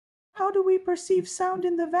How do we perceive sound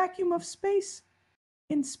in the vacuum of space?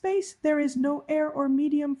 In space, there is no air or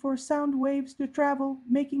medium for sound waves to travel,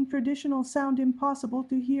 making traditional sound impossible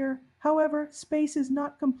to hear. However, space is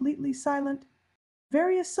not completely silent.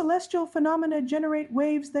 Various celestial phenomena generate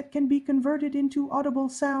waves that can be converted into audible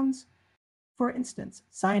sounds. For instance,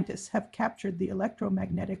 scientists have captured the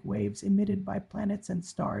electromagnetic waves emitted by planets and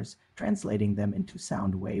stars, translating them into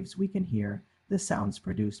sound waves we can hear. The sounds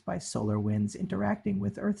produced by solar winds interacting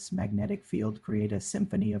with Earth's magnetic field create a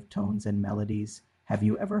symphony of tones and melodies. Have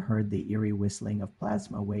you ever heard the eerie whistling of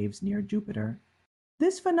plasma waves near Jupiter?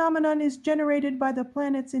 This phenomenon is generated by the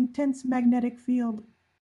planet's intense magnetic field.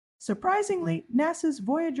 Surprisingly, NASA's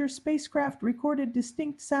Voyager spacecraft recorded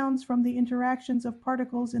distinct sounds from the interactions of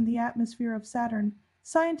particles in the atmosphere of Saturn.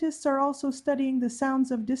 Scientists are also studying the sounds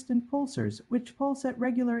of distant pulsars, which pulse at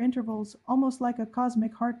regular intervals, almost like a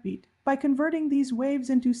cosmic heartbeat. By converting these waves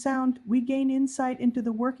into sound, we gain insight into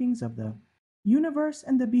the workings of the universe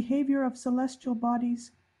and the behavior of celestial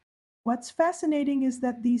bodies. What's fascinating is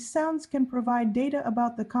that these sounds can provide data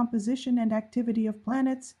about the composition and activity of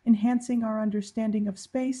planets, enhancing our understanding of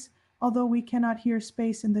space. Although we cannot hear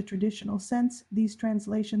space in the traditional sense, these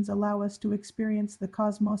translations allow us to experience the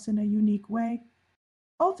cosmos in a unique way.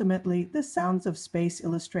 Ultimately, the sounds of space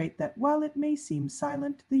illustrate that while it may seem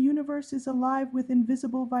silent, the universe is alive with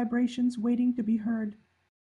invisible vibrations waiting to be heard.